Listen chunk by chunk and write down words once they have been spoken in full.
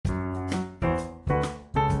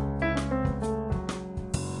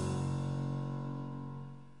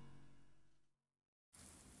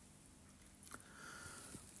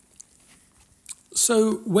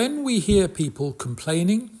So when we hear people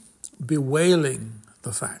complaining, bewailing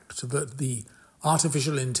the fact that the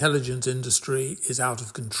artificial intelligence industry is out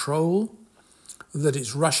of control, that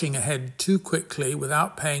it's rushing ahead too quickly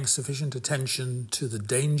without paying sufficient attention to the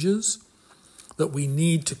dangers, that we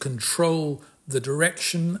need to control the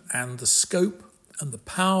direction and the scope and the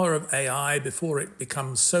power of AI before it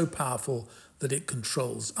becomes so powerful that it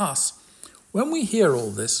controls us. When we hear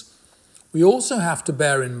all this, we also have to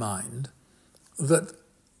bear in mind that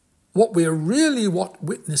what we're really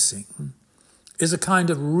witnessing is a kind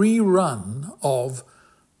of rerun of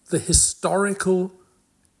the historical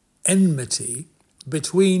enmity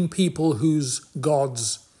between people whose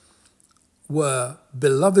gods were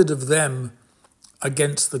beloved of them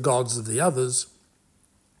against the gods of the others,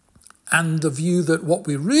 and the view that what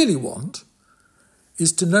we really want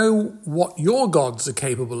is to know what your gods are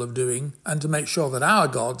capable of doing and to make sure that our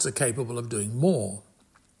gods are capable of doing more.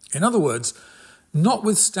 In other words,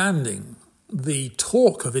 notwithstanding the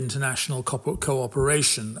talk of international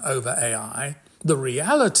cooperation over AI, the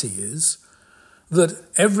reality is that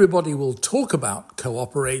everybody will talk about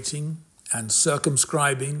cooperating and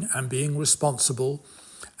circumscribing and being responsible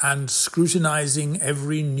and scrutinizing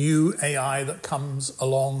every new AI that comes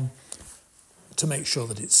along to make sure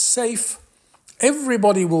that it's safe.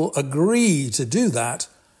 Everybody will agree to do that,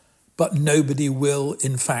 but nobody will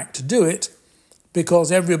in fact do it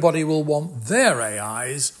because everybody will want their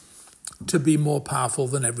AIs to be more powerful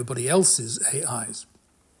than everybody else's AIs.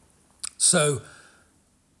 So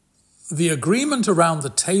the agreement around the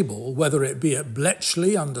table, whether it be at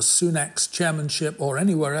Bletchley under Sunak's chairmanship or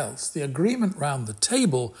anywhere else, the agreement around the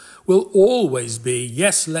table will always be,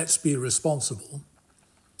 yes, let's be responsible.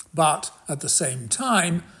 But at the same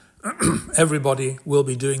time, everybody will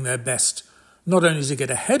be doing their best, not only to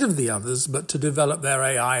get ahead of the others, but to develop their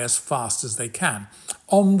AI as fast as they can,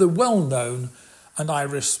 on the well-known, and I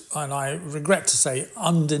regret to say,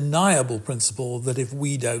 undeniable principle that if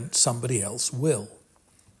we don't, somebody else will.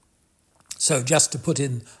 So just to put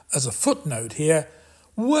in as a footnote here,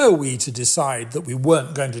 were we to decide that we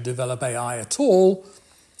weren't going to develop AI at all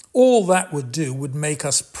that would do would make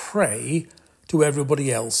us prey to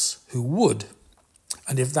everybody else who would.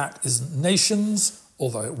 And if that isn't nations,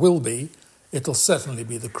 although it will be, it'll certainly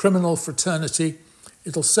be the criminal fraternity,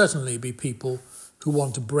 it'll certainly be people who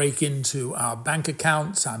want to break into our bank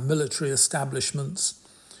accounts, our military establishments,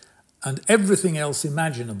 and everything else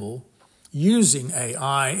imaginable, using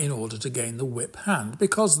AI in order to gain the whip hand,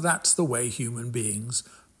 because that's the way human beings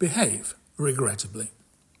behave, regrettably.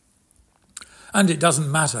 And it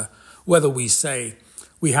doesn't matter whether we say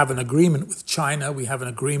we have an agreement with China, we have an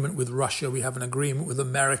agreement with Russia, we have an agreement with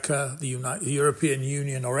America, the European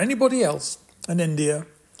Union, or anybody else, and India.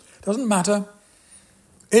 It doesn't matter.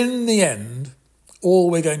 In the end,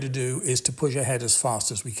 all we're going to do is to push ahead as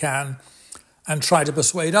fast as we can and try to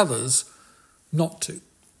persuade others not to.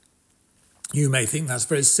 You may think that's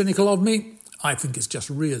very cynical of me. I think it's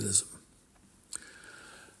just realism.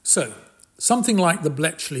 So, something like the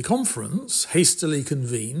Bletchley Conference, hastily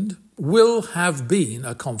convened, will have been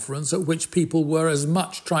a conference at which people were as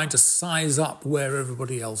much trying to size up where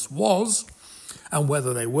everybody else was and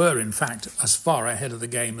whether they were, in fact, as far ahead of the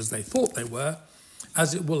game as they thought they were,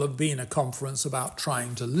 as it will have been a conference about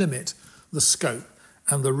trying to limit the scope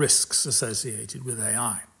and the risks associated with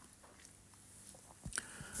AI.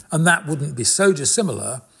 And that wouldn't be so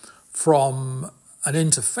dissimilar from an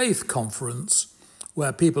interfaith conference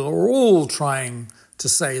where people are all trying to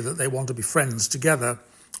say that they want to be friends together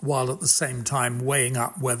while at the same time weighing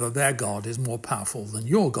up whether their God is more powerful than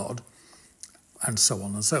your God, and so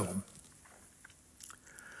on and so on.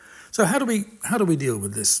 So how do we deal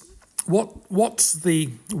with this? What's the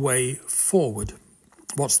way forward?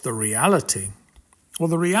 What's the reality? Well,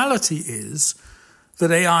 the reality is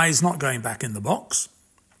that AI is not going back in the box.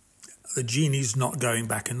 The genie's not going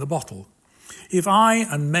back in the bottle. If I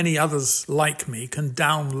and many others like me can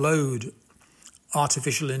download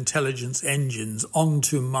artificial intelligence engines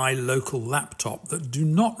onto my local laptop that do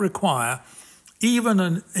not require even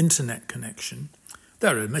an internet connection,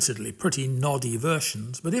 they're admittedly pretty noddy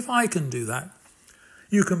versions, but if I can do that,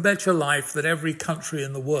 you can bet your life that every country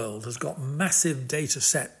in the world has got massive data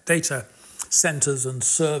centers and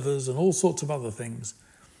servers and all sorts of other things,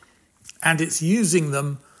 and it's using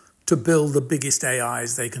them to build the biggest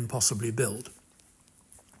AIs they can possibly build.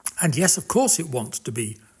 And yes, of course it wants to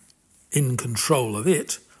be in control of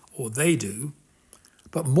it, or they do,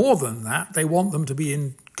 but more than that, they want them to be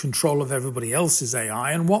in control of everybody else's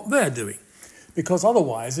AI and what they're doing, because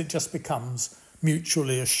otherwise it just becomes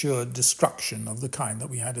mutually assured destruction of the kind that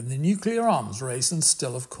we had in the nuclear arms race and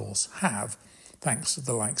still, of course, have, thanks to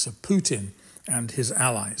the likes of Putin and his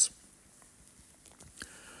allies.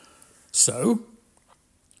 So,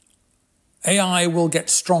 AI will get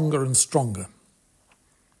stronger and stronger.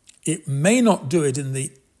 It may not do it in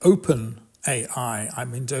the open AI,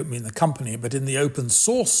 don't mean the company, but in the open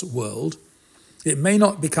source world. It may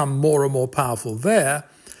not become more and more powerful there,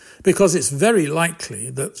 because it's very likely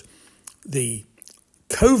that the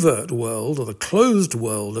covert world or the closed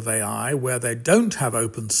world of AI, where they don't have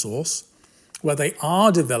open source, where they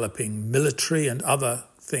are developing military and other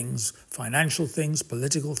things, financial things,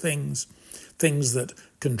 political things, things that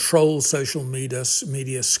control social media,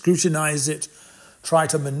 scrutinize it, try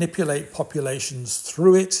to manipulate populations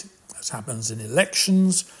through it, as happens in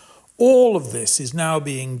elections. All of this is now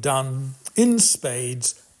being done in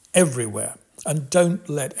spades everywhere. And don't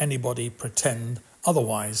let anybody pretend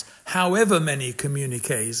otherwise, however many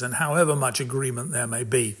communiques and however much agreement there may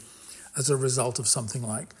be as a result of something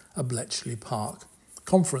like a Bletchley Park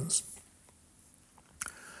conference.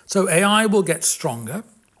 So AI will get stronger,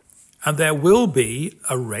 and there will be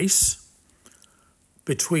a race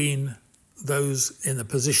between those in a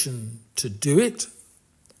position to do it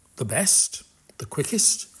the best, the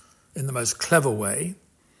quickest, in the most clever way.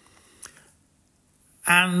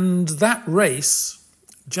 And that race,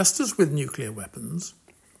 just as with nuclear weapons,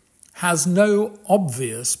 has no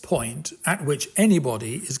obvious point at which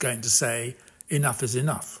anybody is going to say enough is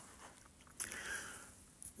enough.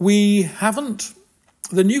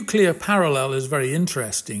 The nuclear parallel is very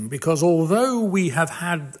interesting, because although we have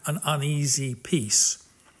had an uneasy peace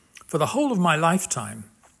for the whole of my lifetime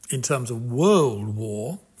in terms of world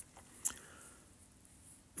war,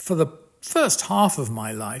 for the first half of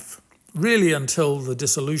my life, really until the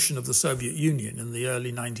dissolution of the Soviet Union in the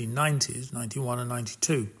early 1990s, 91 and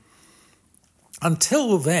 92,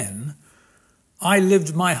 until then, I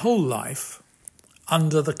lived my whole life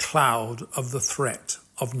under the cloud of the threat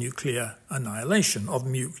of nuclear annihilation, of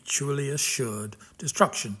mutually assured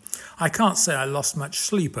destruction. I can't say I lost much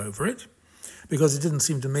sleep over it, because it didn't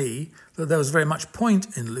seem to me that there was very much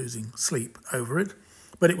point in losing sleep over it,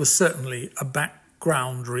 but it was certainly a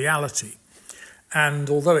background reality. And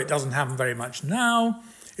although it doesn't happen very much now,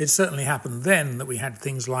 it certainly happened then that we had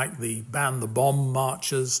things like the Ban the Bomb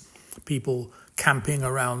marches, people camping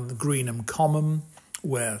around the Greenham Common,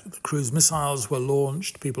 where the cruise missiles were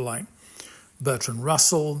launched, people like Bertrand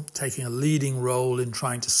Russell taking a leading role in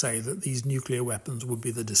trying to say that these nuclear weapons would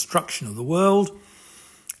be the destruction of the world.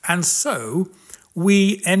 And so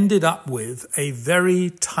we ended up with a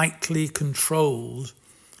very tightly controlled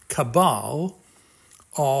cabal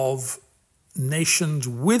of nations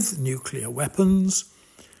with nuclear weapons,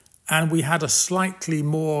 and we had a slightly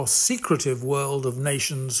more secretive world of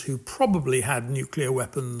nations who probably had nuclear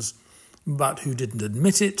weapons but who didn't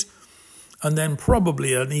admit it, and then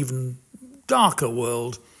probably an even darker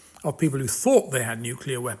world of people who thought they had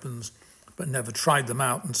nuclear weapons but never tried them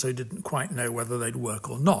out and so didn't quite know whether they'd work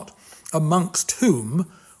or not, amongst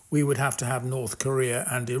whom we would have to have North Korea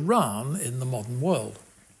and Iran in the modern world.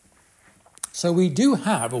 So we do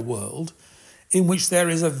have a world in which there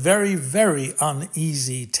is a very, very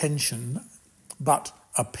uneasy tension, but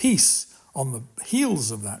a peace on the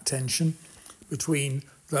heels of that tension between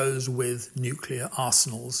those with nuclear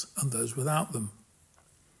arsenals and those without them.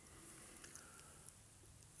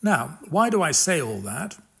 Now, why do I say all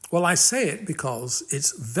that? Well, I say it because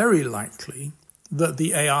it's very likely that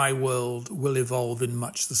the AI world will evolve in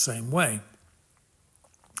much the same way.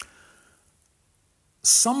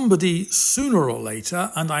 Somebody sooner or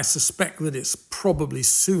later, and I suspect that it's probably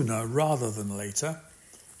sooner rather than later,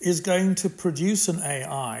 is going to produce an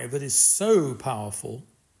AI that is so powerful,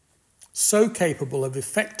 so capable of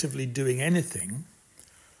effectively doing anything,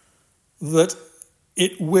 that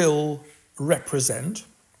it will represent,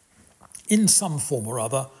 in some form or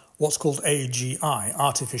other, what's called AGI,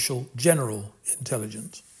 Artificial General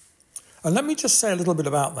Intelligence. And let me just say a little bit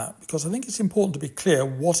about that, because I think it's important to be clear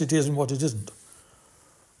what it is and what it isn't.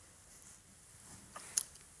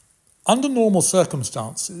 Under normal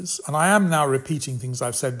circumstances, and I am now repeating things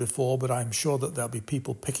I've said before, but I'm sure that there'll be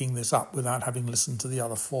people picking this up without having listened to the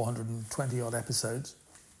other 420-odd episodes.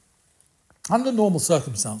 Under normal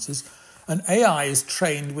circumstances, an AI is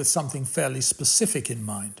trained with something fairly specific in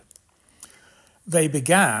mind. They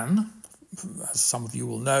began, as some of you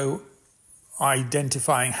will know,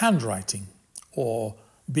 identifying handwriting or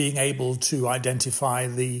being able to identify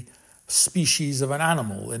the species of an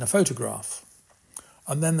animal in a photograph.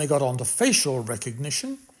 And then they got onto facial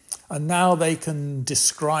recognition, and now they can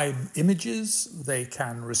describe images, they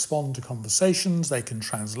can respond to conversations, they can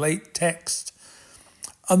translate text.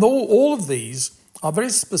 And all of these are very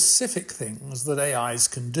specific things that AIs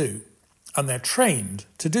can do, and they're trained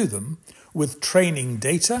to do them with training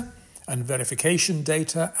data and verification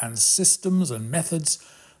data and systems and methods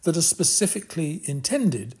that are specifically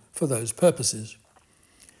intended for those purposes.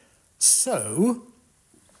 So,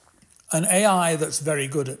 an AI that's very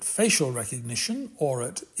good at facial recognition or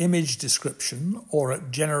at image description or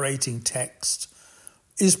at generating text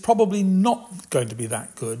is probably not going to be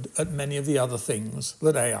that good at many of the other things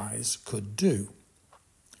that AIs could do.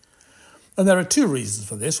 And there are two reasons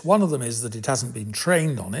for this. One of them is that it hasn't been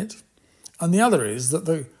trained on it, and the other is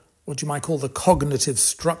that what you might call the cognitive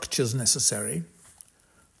structures necessary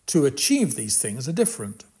to achieve these things are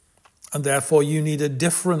different. And therefore you need a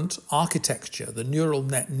different architecture. The neural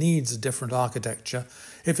net needs a different architecture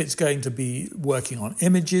if it's going to be working on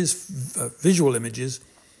images, visual images,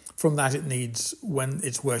 from that it needs when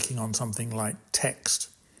it's working on something like text.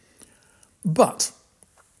 But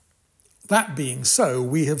that being so,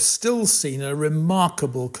 we have still seen a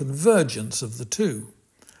remarkable convergence of the two,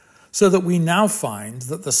 so that we now find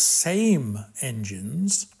that the same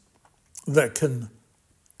engines that can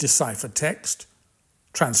decipher text,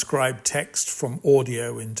 transcribe text from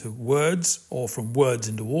audio into words or from words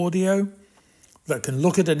into audio, that can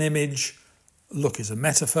look at an image, look at a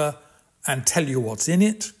metaphor, and tell you what's in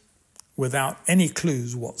it without any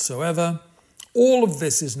clues whatsoever. All of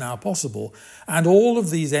this is now possible, and all of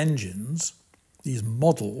these engines, these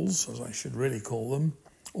models, as I should really call them,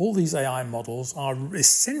 all these AI models are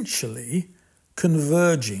essentially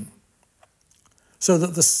converging so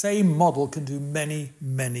that the same model can do many,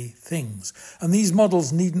 many things. And these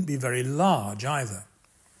models needn't be very large either.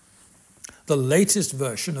 The latest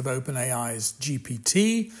version of OpenAI's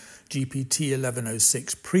GPT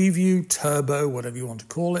 11.06 Preview, Turbo, whatever you want to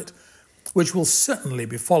call it, which will certainly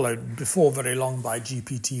be followed before very long by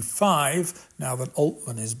GPT-5, now that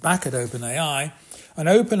Altman is back at OpenAI. And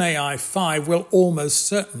OpenAI 5 will almost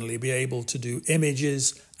certainly be able to do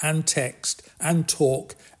images and text and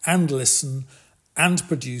talk and listen and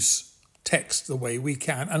produce text the way we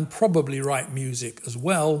can, and probably write music as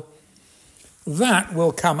well. That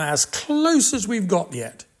will come as close as we've got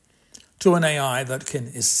yet to an AI that can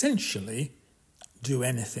essentially do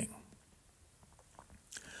anything.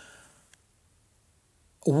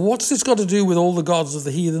 What's this got to do with all the gods of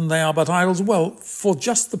the heathen, they are but idols? Well, for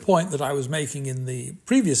just the point that I was making in the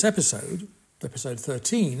previous episode, episode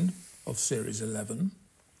 13 of series 11,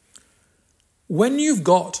 when you've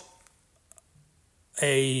got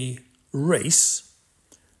a race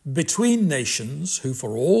between nations who,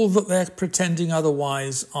 for all that they're pretending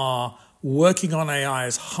otherwise, are working on AI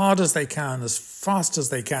as hard as they can, as fast as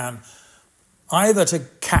they can, either to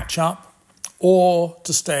catch up or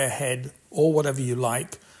to stay ahead or whatever you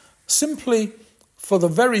like, simply for the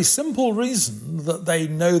very simple reason that they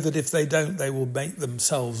know that if they don't, they will make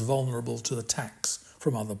themselves vulnerable to attacks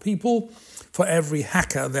from other people. For every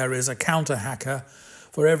hacker, there is a counter-hacker.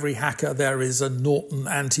 For every hacker, there is a Norton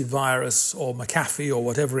antivirus or McAfee or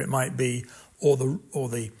whatever it might be, or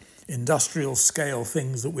the industrial scale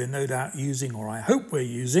things that we're no doubt using, or I hope we're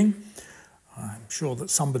using. I'm sure that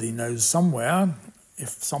somebody knows somewhere. If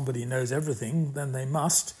somebody knows everything, then they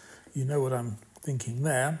must. You know what I'm thinking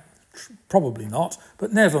there. Probably not,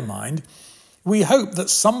 but never mind. We hope that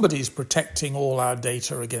somebody's protecting all our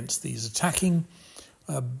data against these attacking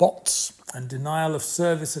bots and denial of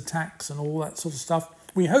service attacks and all that sort of stuff.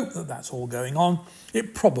 We hope that that's all going on.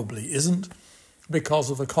 It probably isn't, because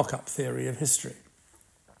of the cock-up theory of history,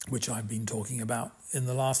 which I've been talking about in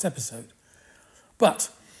the last episode. But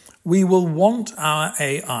we will want our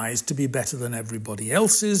AIs to be better than everybody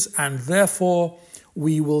else's, and therefore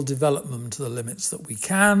we will develop them to the limits that we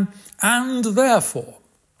can, and therefore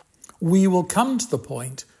we will come to the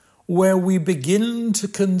point where we begin to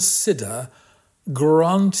consider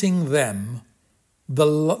granting them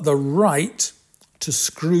the right to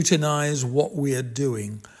scrutinize what we are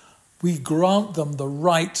doing. We grant them the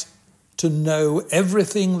right to know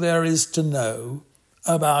everything there is to know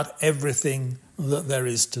about everything that there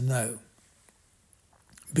is to know.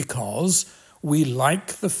 Because we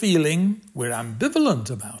like the feeling, we're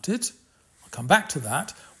ambivalent about it, I'll come back to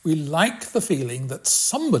that, we like the feeling that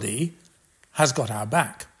somebody has got our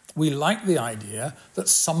back. We like the idea that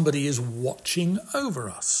somebody is watching over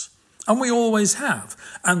us. And we always have.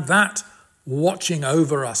 And that watching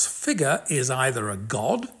over us figure is either a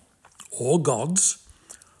god or gods,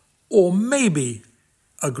 or maybe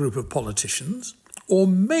a group of politicians, or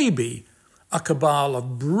maybe a cabal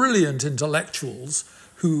of brilliant intellectuals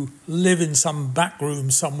who live in some back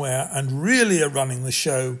room somewhere and really are running the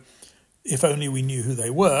show, if only we knew who they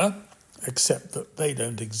were, except that they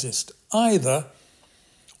don't exist either,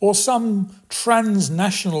 or some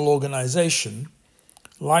transnational organisation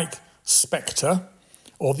like Spectre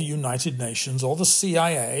or the United Nations or the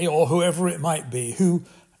CIA or whoever it might be, who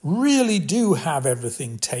really do have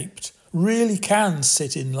everything taped, really can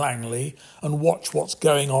sit in Langley and watch what's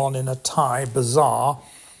going on in a Thai bazaar,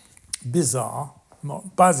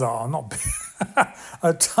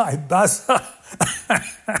 a Thai bazaar.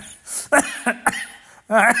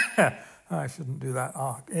 I shouldn't do that.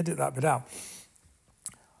 I'll edit that bit out.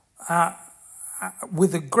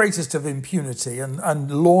 With the greatest of impunity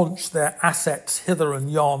and launch their assets hither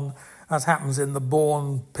and yon, as happens in the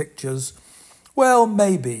Bourne pictures. Well,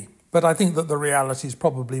 maybe, but I think that the reality is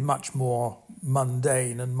probably much more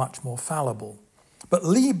mundane and much more fallible. But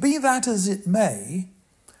be that as it may,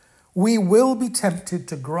 we will be tempted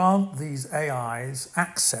to grant these AIs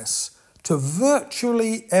access to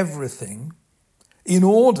virtually everything in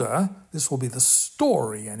order, this will be the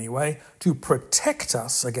story anyway, to protect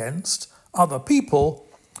us against other people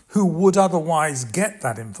who would otherwise get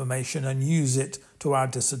that information and use it to our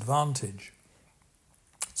disadvantage.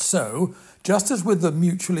 So, just as with the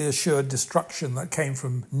mutually assured destruction that came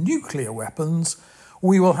from nuclear weapons,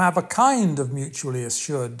 we will have a kind of mutually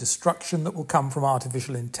assured destruction that will come from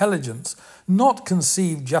artificial intelligence, not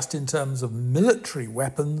conceived just in terms of military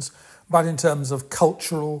weapons, but in terms of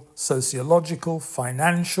cultural, sociological,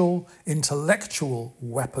 financial, intellectual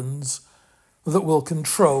weapons that will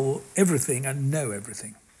control everything and know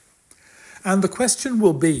everything. And the question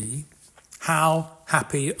will be, how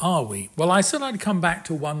happy are we? Well, I said I'd come back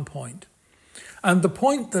to one point. And the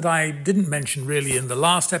point that I didn't mention really in the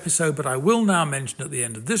last episode, but I will now mention at the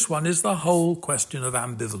end of this one, is the whole question of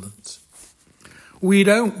ambivalence. We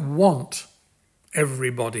don't want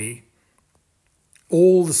everybody,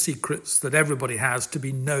 all the secrets that everybody has, to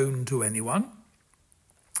be known to anyone.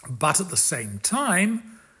 But at the same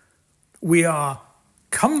time, we are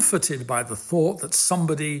comforted by the thought that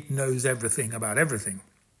somebody knows everything about everything.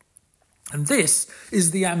 And this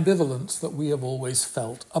is the ambivalence that we have always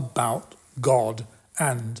felt about God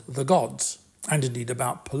and the gods, and indeed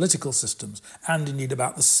about political systems, and indeed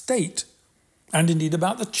about the state, and indeed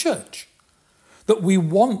about the church. That we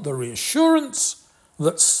want the reassurance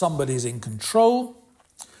that somebody's in control.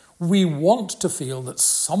 We want to feel that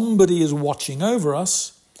somebody is watching over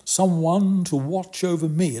us, someone to watch over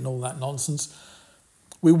me and all that nonsense.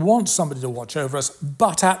 We want somebody to watch over us,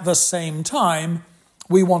 but at the same time,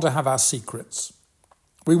 we want to have our secrets.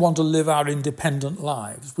 We want to live our independent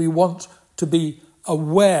lives. We want to be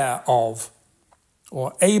aware of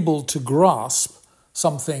or able to grasp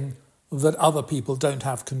something that other people don't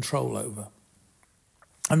have control over.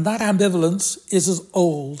 And that ambivalence is as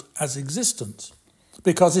old as existence,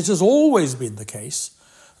 because it has always been the case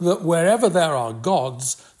that wherever there are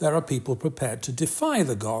gods, there are people prepared to defy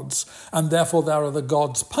the gods, and therefore there are the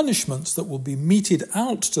gods' punishments that will be meted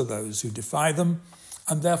out to those who defy them,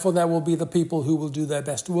 and therefore there will be the people who will do their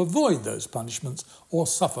best to avoid those punishments or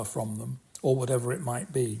suffer from them, or whatever it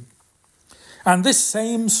might be. And this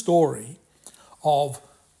same story of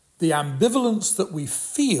the ambivalence that we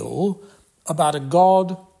feel about a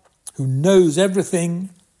God who knows everything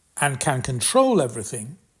and can control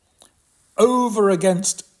everything over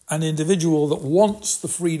against an individual that wants the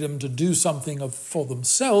freedom to do something for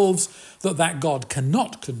themselves that God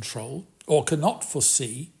cannot control or cannot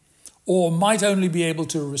foresee, or might only be able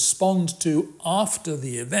to respond to after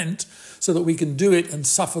the event so that we can do it and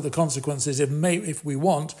suffer the consequences if we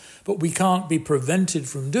want, but we can't be prevented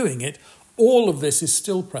from doing it. All of this is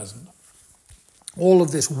still present. All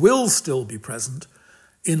of this will still be present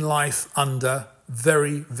in life under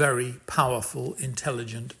very, very powerful,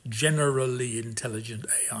 intelligent, generally intelligent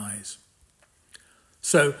AIs.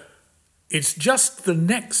 So it's just the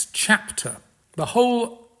next chapter. The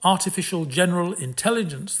whole artificial general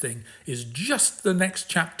intelligence thing is just the next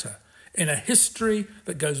chapter in a history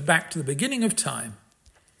that goes back to the beginning of time,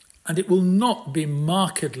 and it will not be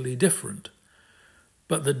markedly different.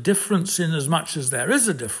 But the difference, in as much as there is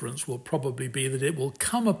a difference, will probably be that it will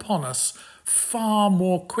come upon us far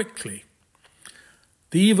more quickly.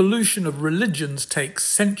 The evolution of religions takes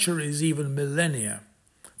centuries, even millennia.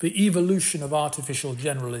 The evolution of artificial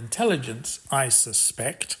general intelligence, I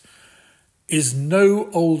suspect, is no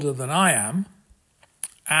older than I am,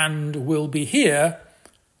 and will be here,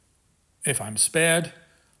 if I'm spared,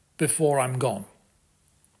 before I'm gone.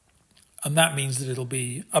 And that means that it'll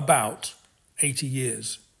be about 80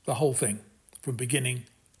 years, the whole thing, from beginning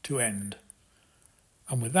to end.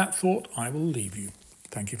 And with that thought, I will leave you.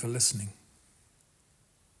 Thank you for listening.